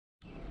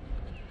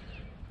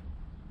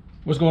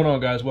What's going on,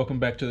 guys? Welcome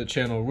back to the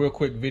channel. Real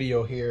quick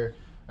video here.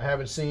 I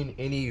haven't seen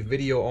any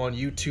video on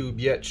YouTube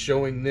yet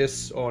showing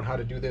this on how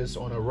to do this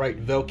on a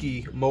Wright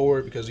Velke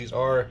mower, because these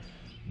are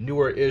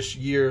newer-ish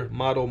year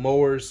model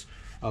mowers.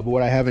 But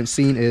what I haven't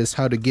seen is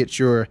how to get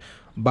your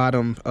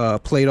bottom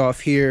plate off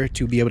here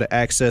to be able to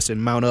access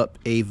and mount up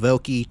a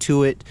Velke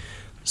to it.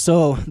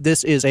 So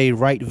this is a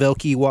Wright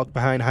Velke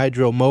walk-behind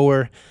hydro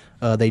mower.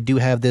 They do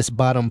have this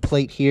bottom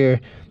plate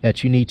here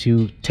that you need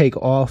to take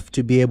off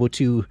to be able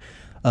to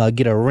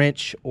get a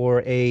wrench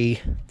or a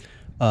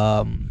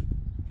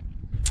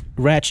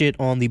ratchet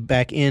on the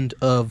back end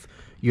of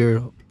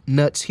your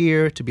nuts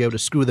here to be able to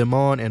screw them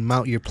on and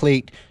mount your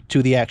plate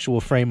to the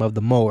actual frame of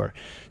the mower.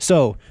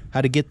 So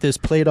how to get this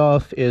plate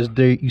off is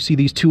there. You see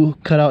these two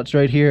cutouts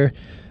right here.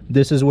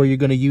 This is where you're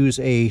going to use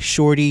a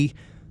shorty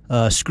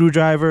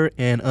screwdriver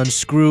and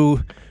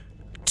unscrew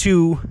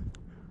two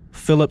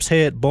Phillips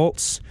head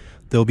bolts.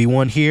 There'll be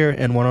one here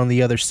and one on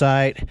the other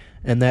side,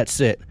 and that's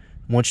it.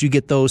 Once you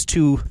get those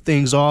two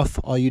things off,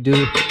 all you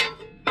do,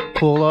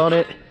 pull on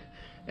it,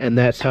 and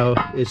that's how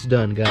it's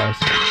done, guys.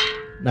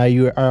 Now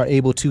you are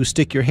able to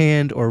stick your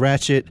hand or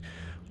ratchet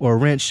or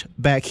wrench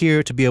back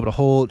here to be able to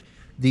hold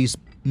these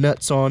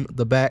nuts on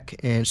the back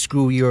and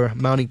screw your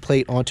mounting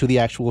plate onto the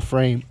actual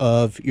frame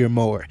of your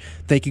mower.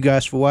 Thank you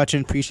guys for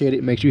watching. Appreciate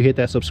it. Make sure you hit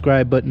that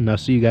subscribe button. I'll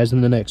see you guys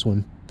in the next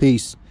one.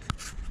 Peace.